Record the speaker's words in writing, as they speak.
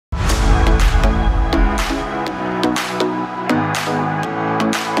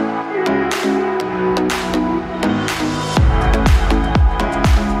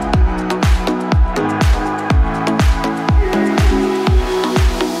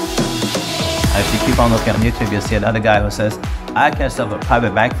If you keep on looking on YouTube, you'll see another guy who says, I can set up a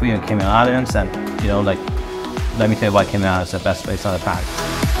private bank for you in Cayman Islands, and like, let me tell you why Cayman Islands is the best place on the planet.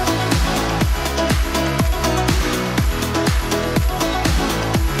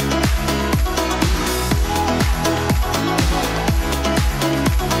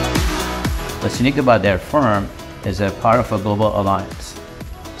 What's unique about their firm is they're part of a global alliance.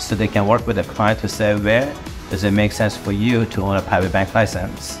 So they can work with the client to say, where does it make sense for you to own a private bank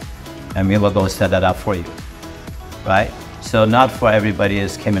license? And we will go set that up for you, right? So not for everybody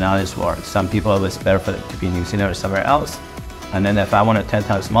is Cayman Islands work. Some people, it's better for them to be in New Zealand or somewhere else. And then if I want a 10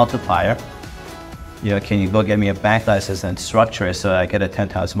 times multiplier, can you go get me a bank license and structure it so I get a 10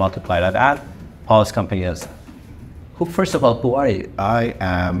 times multiplier of that? Paul's company is. First of all, who are you? I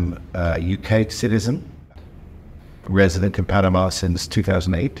am a UK citizen, resident in Panama since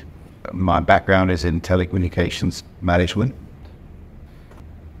 2008. My background is in telecommunications management.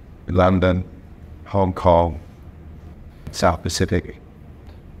 London, Hong Kong, South Pacific.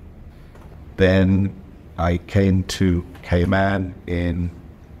 Then I came to Cayman in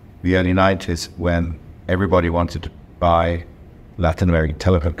the early 90s when everybody wanted to buy Latin American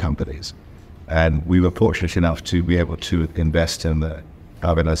telephone companies. And we were fortunate enough to be able to invest in the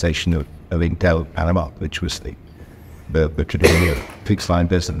urbanization of Untold, Panama, which was the traditional fixed line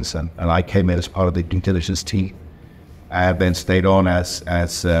business. And I came in as part of the due diligence team. I have then stayed on as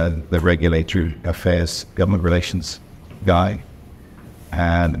the regulatory affairs, government relations guy,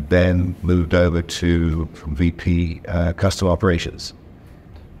 and then moved over to VP customer operations.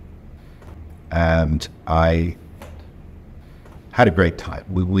 And I had a great time.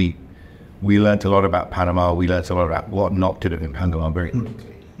 We learned a lot about Panama. We learned a lot about what not to do in Panama very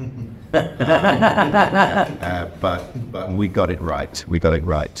quickly. But we got it right. We got it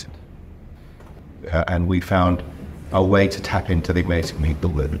right. And we found a way to tap into the amazing people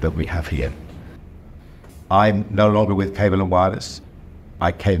that we have here. I'm no longer with Cable & Wireless.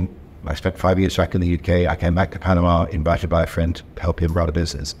 I spent 5 years back in the UK. I came back to Panama, invited by a friend to help him run a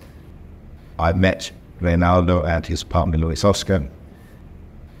business. I met Reynaldo and his partner, Luis Oscar.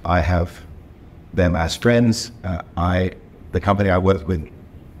 I have them as friends. The company I work with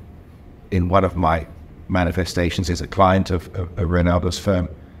in one of my manifestations is a client of Reynaldo's firm,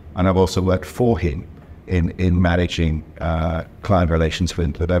 and I've also worked for him in managing client relations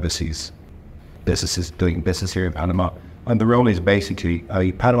with overseas businesses doing business here in Panama. And the role is basically,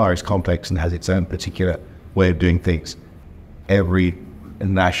 Panama is complex and has its own particular way of doing things. Every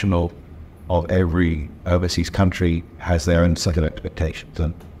national of every overseas country has their own set of expectations.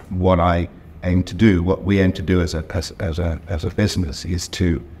 And what we aim to do as a business is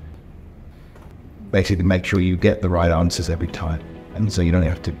to basically make sure you get the right answers every time. And so you don't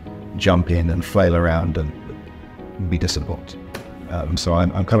have to jump in and flail around and be disappointed. So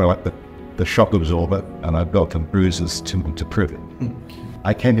I'm kind of like the shock absorber, and I've got some bruises to prove it.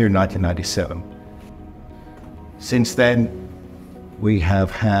 I came here in 1997. Since then, we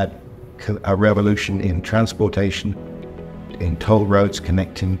have had a revolution in transportation, in toll roads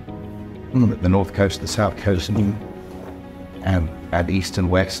connecting the north coast, the south coast, and east and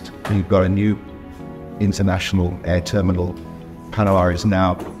west. We've got a new international air terminal. Panama is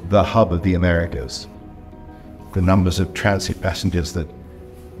now the hub of the Americas. The numbers of transit passengers that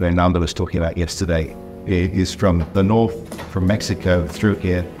Reynaldo was talking about yesterday is from the north, from Mexico through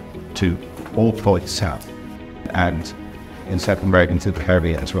here to all points south, and in South America to the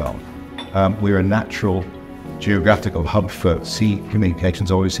Caribbean as well. We're a natural geographical hub for sea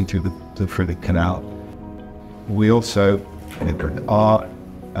communications, obviously through the canal. We also are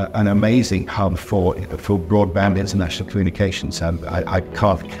an amazing hub for broadband international communications, and I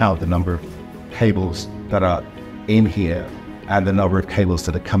can't count the number of cables that are in here and the number of cables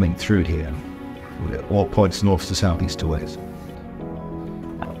that are coming through here, all points north to south, east to west.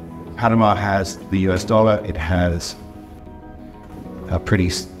 Panama has the US dollar. It has a pretty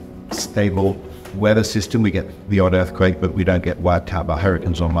stable weather system. We get the odd earthquake, but we don't get wiped out by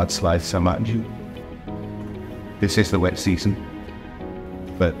hurricanes or mudslides so much. This is the wet season,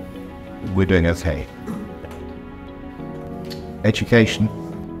 but we're doing okay. Education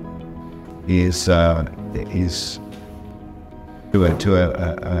is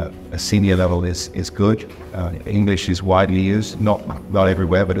to a senior level is good. English is widely used, not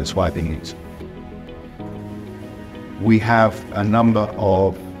everywhere, but it's widely used. We have a number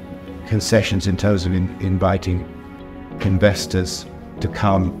of concessions in terms of inviting investors to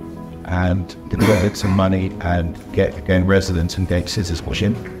come and deposit some money and gain residence and gain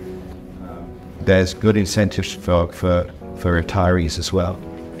citizenship. There's good incentives for retirees as well.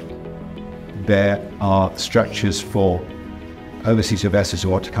 There are structures for overseas investors who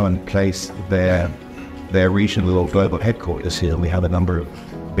want to come and place their regional or global headquarters here. We have a number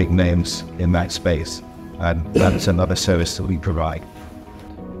of big names in that space, and that's another service that we provide.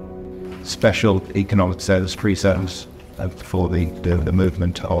 Special economic zones, free zones for the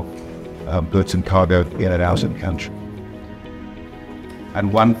movement of goods and cargo in and out of the country.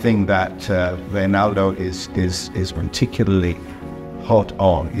 And one thing that Reynaldo is particularly hot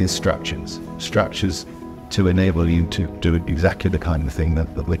on is structures. Structures to enable you to do exactly the kind of thing that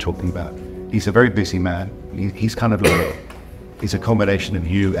we're talking about. He's a very busy man. He's kind of like, he's a combination of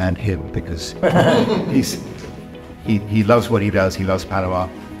you and him, because he loves what he does. He loves Panama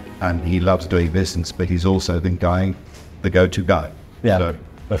and he loves doing business, but he's also the go-to guy. Yeah.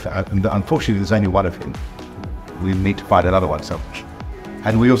 So, and unfortunately, there's only one of him. We need to find another one somewhere.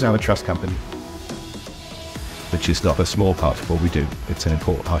 And we also have a trust company, which is not a small part of what we do. It's an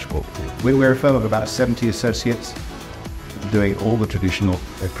important part of what we do. We're a firm of about 70 associates doing all the traditional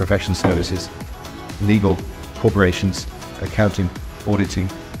professional services, legal, corporations, accounting, auditing,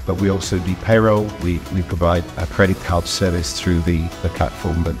 but we also do payroll. We provide a credit card service through the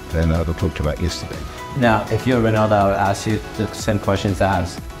platform that Reynaldo talked about yesterday. Now, if you're Reynaldo, I would ask you the same questions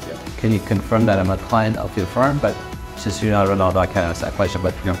as, can you confirm that I'm a client of your firm? But since you're not Reynaldo, I can't ask that question,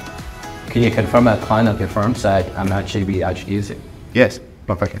 but can you confirm I'm a client of your firm so I'm actually using? Yes,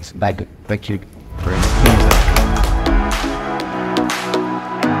 perfect. Thank you. Thank you.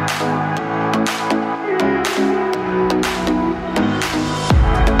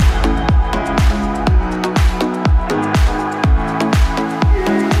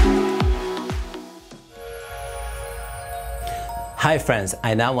 Hi friends,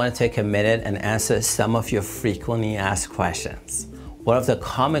 I now want to take a minute and answer some of your frequently asked questions. One of the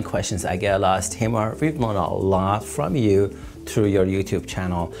common questions I get a lot is, Timur, we've learned a lot from you through your YouTube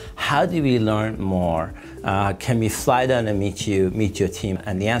channel. How do we learn more? Can we fly down and meet your team?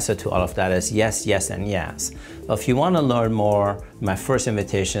 And the answer to all of that is yes, yes, and yes. If you want to learn more, my first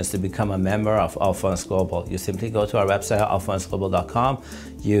invitation is to become a member of Offshore Global. You simply go to our website, offshoreglobal.com.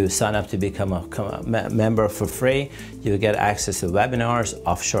 You sign up to become a member for free. You get access to webinars,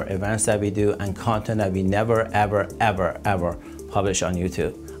 offshore events that we do, and content that we never, ever, ever, ever publish on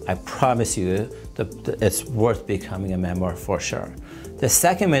YouTube. I promise you that it's worth becoming a member for sure. The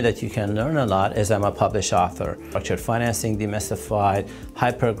second way that you can learn a lot is I'm a published author. Structured Financing Demystified,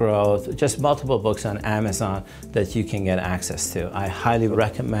 Hypergrowth, just multiple books on Amazon that you can get access to. I highly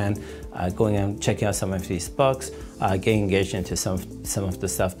recommend going and checking out some of these books, getting engaged into some of the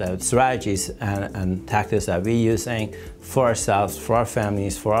stuff, that strategies and tactics that we're using for ourselves, for our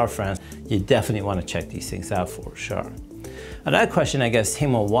families, for our friends. You definitely want to check these things out for sure. Another question, I guess,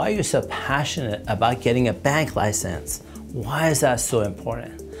 Timo, why are you so passionate about getting a bank license? Why is that so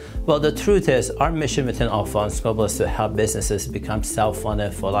important? Well, the truth is, our mission within Offshore Global is to help businesses become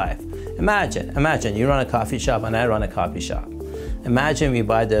self-funded for life. Imagine you run a coffee shop and I run a coffee shop. Imagine we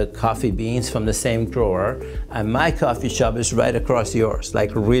buy the coffee beans from the same grower and my coffee shop is right across yours,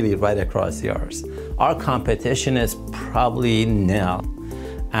 like really right across yours. Our competition is probably nil.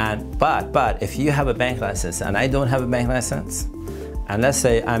 But if you have a bank license and I don't have a bank license, and let's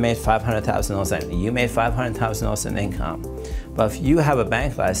say I made $500,000 and you made $500,000 in income, but if you have a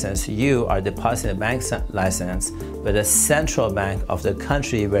bank license, you are depositing a bank license with the central bank of the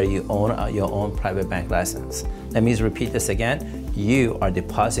country where you own your own private bank license. Let me repeat this again. You are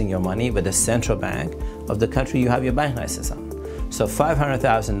depositing your money with the central bank of the country you have your bank license on. So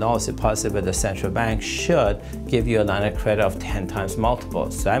 $500,000 deposited with the central bank should give you a line of credit of 10 times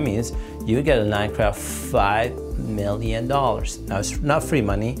multiples. So that means you get a line of credit of $5 million. Now it's not free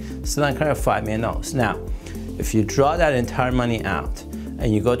money, it's a line of credit of $5 million. Now, if you draw that entire money out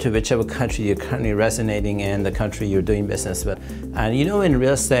and you go to whichever country you're currently resonating in, the country you're doing business with, and you know in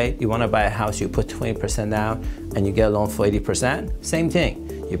real estate, you want to buy a house, you put 20% down and you get a loan for 80%, same thing.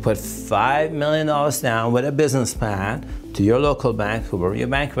 You put $5 million down with a business plan to your local bank, whoever your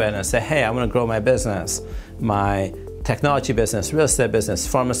bank with, and say, hey, I want to grow my business, my technology business, real estate business,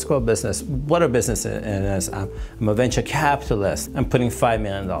 pharmaceutical business, whatever business it is. I'm a venture capitalist. I'm putting $5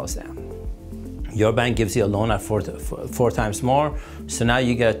 million down. Your bank gives you a loan at four times more, so now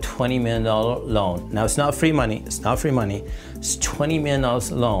you get a $20 million loan. Now it's not free money, it's $20 million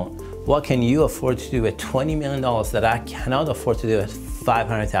loan. What can you afford to do with $20 million that I cannot afford to do with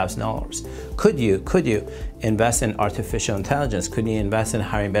 $500,000? Could you invest in artificial intelligence? Could you invest in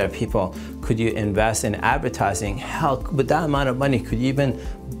hiring better people? Could you invest in advertising? Hell, with that amount of money, could you even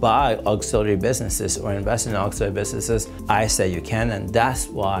buy auxiliary businesses or invest in auxiliary businesses? I say you can, and that's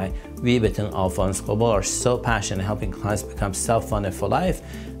why we within Offshore Global are so passionate helping clients become self-funded for life,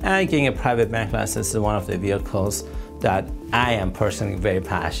 and getting a private bank license is one of the vehicles that I am personally very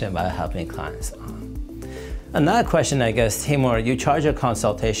passionate about helping clients on. Another question, I guess, Timur, you charge a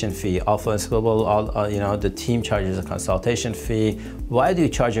consultation fee. Offshore Global, the team charges a consultation fee. Why do you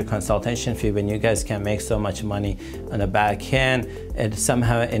charge a consultation fee when you guys can make so much money on the back end? It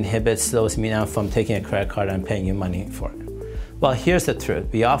somehow slows me down from taking a credit card and paying you money for it. Well, here's the truth.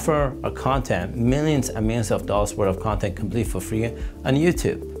 We offer our content, millions and millions of dollars worth of content complete for free on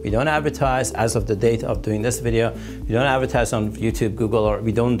YouTube. We don't advertise as of the date of doing this video. We don't advertise on YouTube, Google, or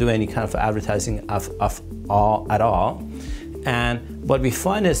we don't do any kind of advertising at all. And what we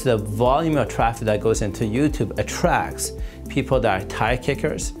find is the volume of traffic that goes into YouTube attracts people that are tire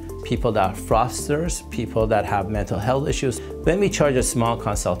kickers, people that are fraudsters, people that have mental health issues. When we charge a small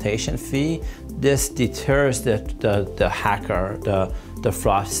consultation fee, this deters the hacker, the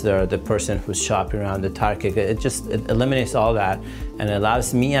fraudster, the person who's shopping around, the tire kicker. It eliminates all that and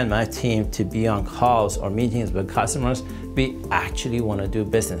allows me and my team to be on calls or meetings with customers we actually want to do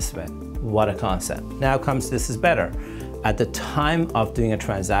business with. What a concept. Now comes, this is better. At the time of doing a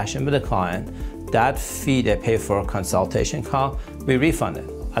transaction with a client, that fee they pay for a consultation call, we refund it.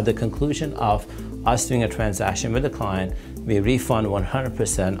 At the conclusion of us doing a transaction with a client, we refund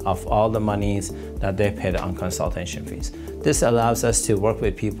 100% of all the monies that they paid on consultation fees. This allows us to work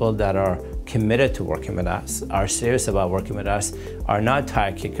with people that are committed to working with us, are serious about working with us, are not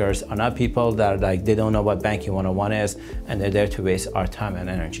tire kickers, are not people that are like, they don't know what banking 101 is, and they're there to waste our time and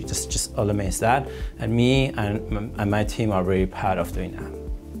energy. Just eliminates that. And me and my team are very proud of doing that.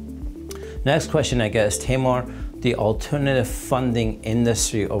 Next question, I guess, Timur, the alternative funding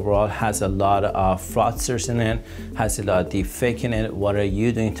industry overall has a lot of fraudsters in it, has a lot of deep fake in it. What are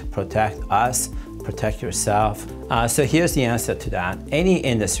you doing to protect us, protect yourself? So here's the answer to that. Any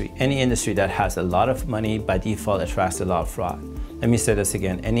industry that has a lot of money by default attracts a lot of fraud. Let me say this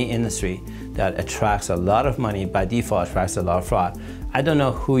again. Any industry that attracts a lot of money by default attracts a lot of fraud. I don't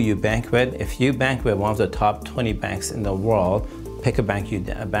know who you bank with. If you bank with one of the top 20 banks in the world, pick a bank you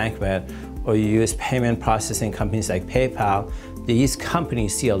bank with, or you use payment processing companies like PayPal, these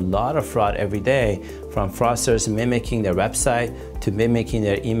companies see a lot of fraud every day, from fraudsters mimicking their website to mimicking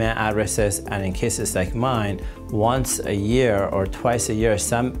their email addresses, and in cases like mine, once a year or twice a year,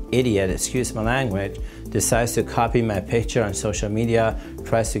 some idiot, excuse my language, decides to copy my picture on social media,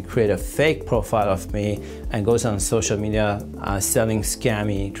 tries to create a fake profile of me, and goes on social media selling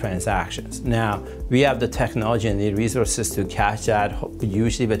scammy transactions. Now, we have the technology and the resources to catch that,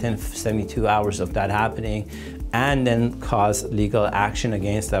 usually within 72 hours of that happening, and then cause legal action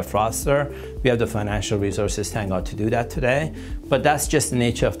against that fraudster. We have the financial resources, thank God, to do that today, but that's just the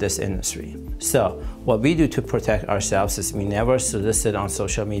nature of this industry. So what we do to protect ourselves is we never solicit on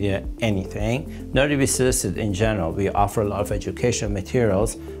social media anything, nor do we solicit in general. We offer a lot of educational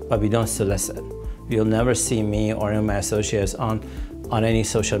materials, but we don't solicit. You'll never see me or any of my associates on any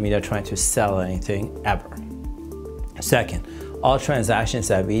social media trying to sell anything, ever. Second, all transactions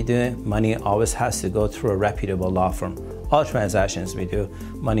that we do, money always has to go through a reputable law firm. All transactions we do,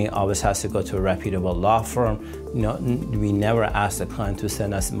 money always has to go to a reputable law firm. We never ask the client to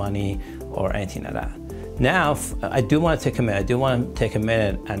send us money or anything like that. Now, I do want to take a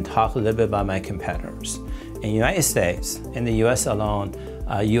minute and talk a little bit about my competitors. In the United States, in the US alone,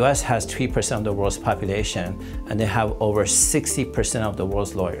 US has 3% of the world's population, and they have over 60% of the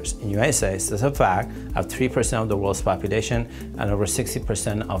world's lawyers. In the United States, that's a fact, have 3% of the world's population and over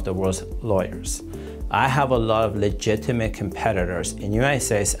 60% of the world's lawyers. I have a lot of legitimate competitors in the United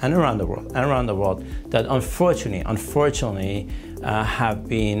States and around the world, that unfortunately have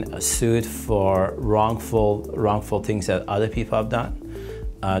been sued for wrongful things that other people have done.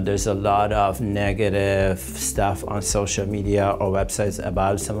 There's a lot of negative stuff on social media or websites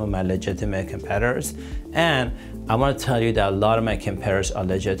about some of my legitimate competitors. And I want to tell you that a lot of my competitors are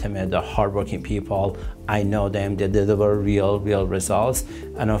legitimate. They're hardworking people. I know them. They deliver real results.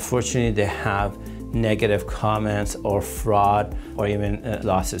 And unfortunately, they have negative comments or fraud or even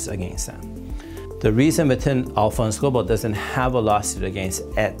lawsuits against them. The reason within Offshore Global doesn't have a lawsuit against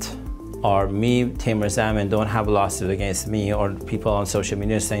it, or me, Timur Zaman, don't have a lawsuit against me, or people on social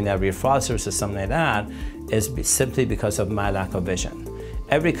media saying that we're fraudsters or something like that, is simply because of my lack of vision.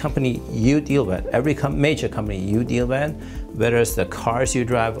 Every company you deal with, every major company you deal with, whether it's the cars you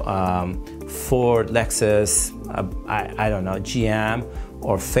drive, Ford, Lexus, I don't know, GM,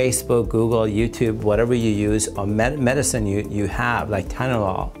 or Facebook, Google, YouTube, whatever you use, or medicine you have, like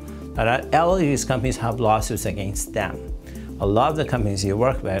Tylenol, all of these companies have lawsuits against them. A lot of the companies you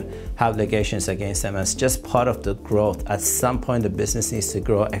work with have litigations against them as just part of the growth. At some point, the business needs to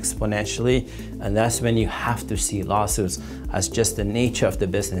grow exponentially, and that's when you have to see lawsuits as just the nature of the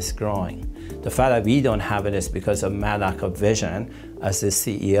business growing. The fact that we don't have it is because of my lack of vision as the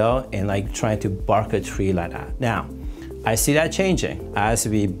CEO and like trying to bark a tree like that. Now, I see that changing as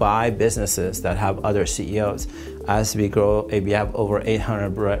we buy businesses that have other CEOs, as we grow, we have over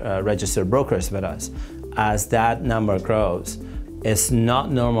 800 registered brokers with us. As that number grows, it's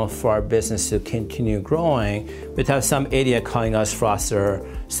not normal for our business to continue growing without some idiot calling us fraudster,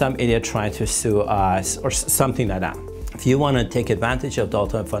 some idiot trying to sue us, or something like that. If you want to take advantage of the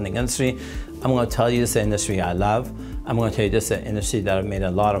alternative funding industry, I'm going to tell you this is an industry I love. I'm going to tell you this is an industry that I've made a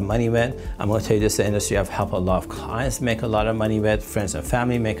lot of money with. I'm going to tell you this is an industry I've helped a lot of clients make a lot of money with, friends and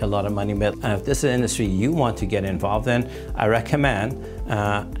family make a lot of money with. And if this is an industry you want to get involved in, I recommend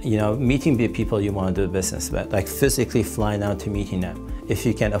meeting the people you want to do business with, like physically flying out to meeting them. If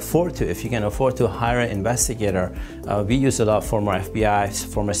you can afford to hire an investigator, we use a lot of former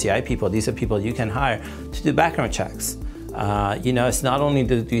FBI, former CIA people. These are people you can hire to do background checks. It's not only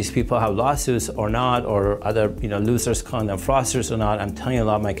do these people have lawsuits or not, or other losers calling them fraudsters or not. I'm telling you, a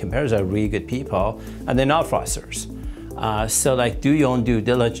lot of my competitors are really good people, and they're not fraudsters. So like, do your own due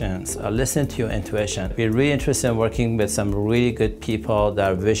diligence, listen to your intuition. We're really interested in working with some really good people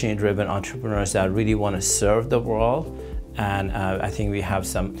that are vision-driven entrepreneurs that really want to serve the world. And I think we have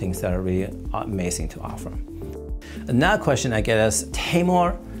some things that are really amazing to offer. Another question I get is,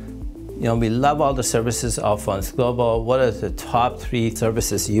 Taimur, we love all the services of Funds Global. What are the top 3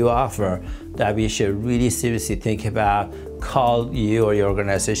 services you offer that we should really seriously think about, call you or your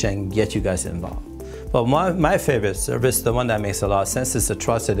organization and get you guys involved? But my favorite service, the one that makes a lot of sense, is the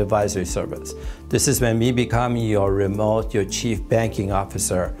trusted advisory service. This is when we become your chief banking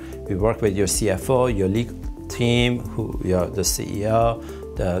officer. We work with your CFO, your legal team, the CEO,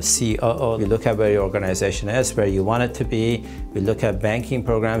 the COO. We look at where your organization is, where you want it to be. We look at banking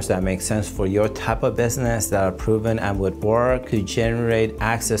programs that make sense for your type of business, that are proven and would work to generate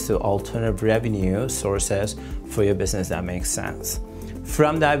access to alternative revenue sources for your business that makes sense.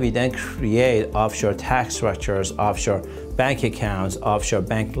 From that, we then create offshore tax structures, offshore bank accounts, offshore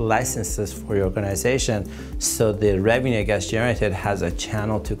bank licenses for your organization, so the revenue that gets generated has a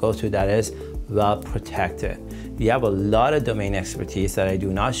channel to go to that is well protected. We have a lot of domain expertise that I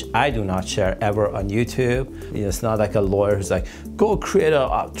do not share ever on YouTube. It's not like a lawyer who's like, go create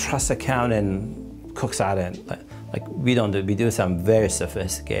a trust account and cooks out it. Like we don't do. We do some very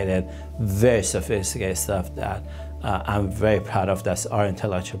sophisticated stuff that I'm very proud of. That's our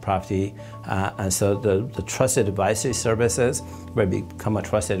intellectual property. And so the trusted advisory services, where we become a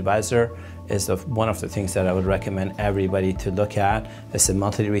trusted advisor, is one of the things that I would recommend everybody to look at. It's a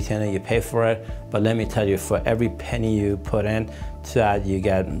monthly retainer, you pay for it, but let me tell you, for every penny you put in, that you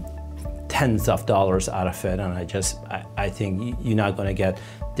get tens of dollars out of it. And I think you're not going to get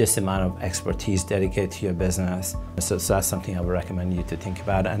this amount of expertise dedicated to your business. So that's something I would recommend you to think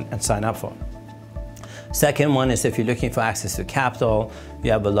about and sign up for. Second one is, if you're looking for access to capital, we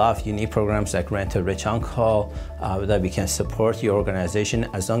have a lot of unique programs like Rent a Rich Uncle that we can support your organization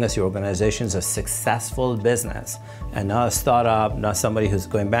as long as your organization is a successful business and not a startup, not somebody who's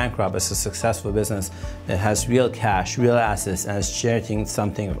going bankrupt. It's a successful business that has real cash, real assets, and is generating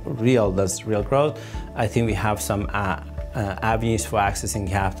something real, that's real growth. I think we have some avenues for accessing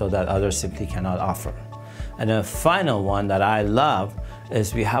capital that others simply cannot offer. And the final one that I love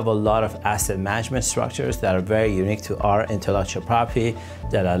is we have a lot of asset management structures that are very unique to our intellectual property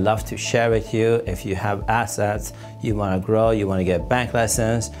that I love to share with you. If you have assets, you want to grow, you want to get bank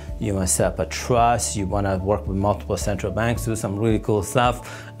license, you want to set up a trust, you want to work with multiple central banks, do some really cool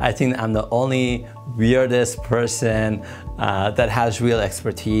stuff. I think I'm the only weirdest person that has real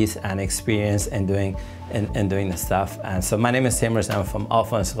expertise and experience in doing this stuff. And so my name is Taimur, I'm from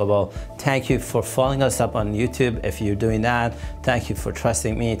Offshore Global. Thank you for following us up on YouTube. If you're doing that, thank you for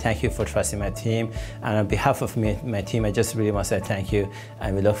trusting me. Thank you for trusting my team. And on behalf of my team, I just really want to say thank you.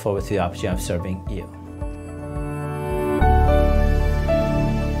 And we look forward to the opportunity of serving you.